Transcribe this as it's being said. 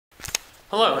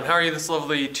Hello, and how are you this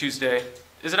lovely Tuesday?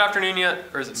 Is it afternoon yet,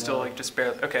 or is it still like just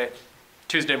barely? Okay,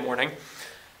 Tuesday morning.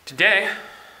 Today,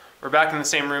 we're back in the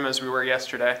same room as we were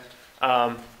yesterday.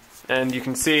 And you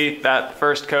can see that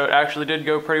first coat actually did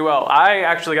go pretty well. I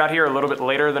actually got here a little bit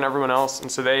later than everyone else,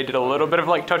 and so they did a little bit of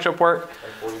like touch-up work.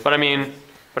 But I mean,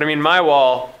 my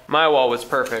wall was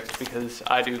perfect because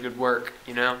I do good work,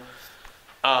 you know?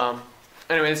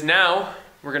 Anyways, now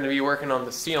we're gonna be working on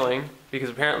the ceiling because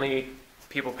apparently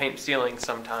people paint ceilings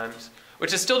sometimes,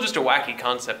 which is still just a wacky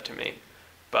concept to me,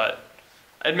 but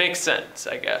it makes sense,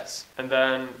 I guess. And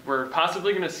then we're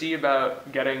possibly gonna see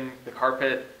about getting the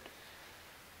carpet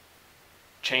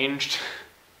changed.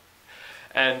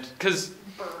 And, cause,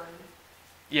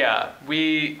 yeah,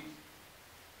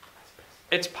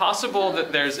 it's possible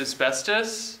that there's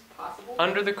asbestos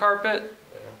under the carpet.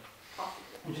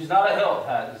 Which is not a health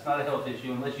hazard, it's not a health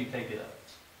issue unless you take it up.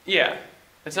 Yeah,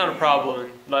 it's not a problem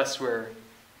unless we're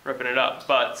ripping it up,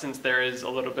 but since there is a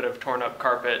little bit of torn up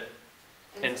carpet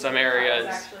in some areas,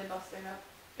 actually busting up.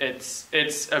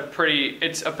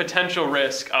 it's a potential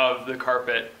risk of the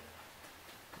carpet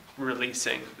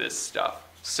releasing this stuff.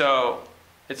 So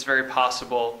it's very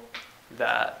possible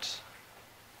that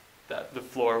the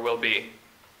floor will be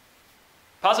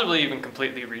possibly even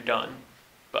completely redone,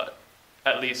 but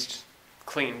at least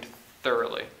cleaned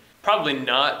thoroughly. Probably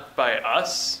not by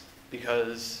us,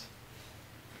 because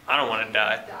I don't want to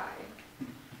die.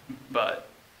 But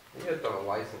you have to have a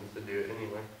license to do it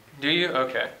anyway. Do you?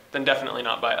 Okay, then definitely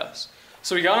not by us.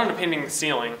 So we got on to painting the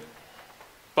ceiling,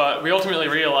 but we ultimately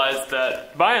realized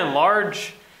that by and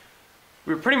large,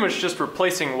 we were pretty much just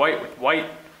replacing white with white.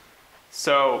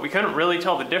 So we couldn't really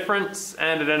tell the difference,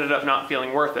 and it ended up not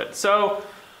feeling worth it. So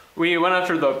we went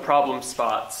after the problem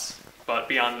spots, but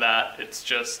beyond that, it's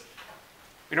just,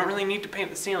 we don't really need to paint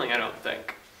the ceiling, I don't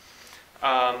think.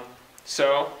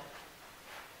 So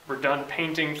we're done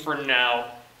painting for now.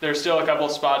 There's still a couple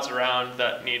spots around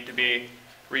that need to be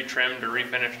retrimmed or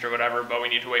refinished or whatever, but we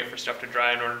need to wait for stuff to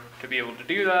dry in order to be able to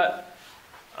do that.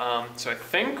 So I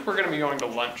think we're gonna be going to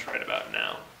lunch right about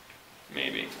now.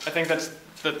 Maybe. I think that's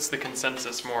the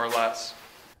consensus, more or less.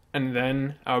 And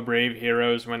then our brave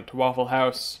heroes went to Waffle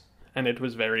House, and it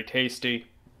was very tasty.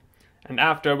 And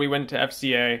after we went to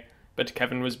FCA, but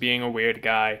Kevin was being a weird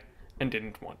guy and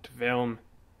didn't want to film.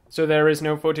 So there is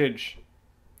no footage.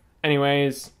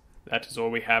 Anyways, that is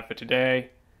all we have for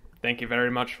today. Thank you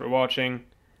very much for watching,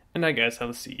 and I guess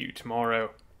I'll see you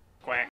tomorrow. Quack.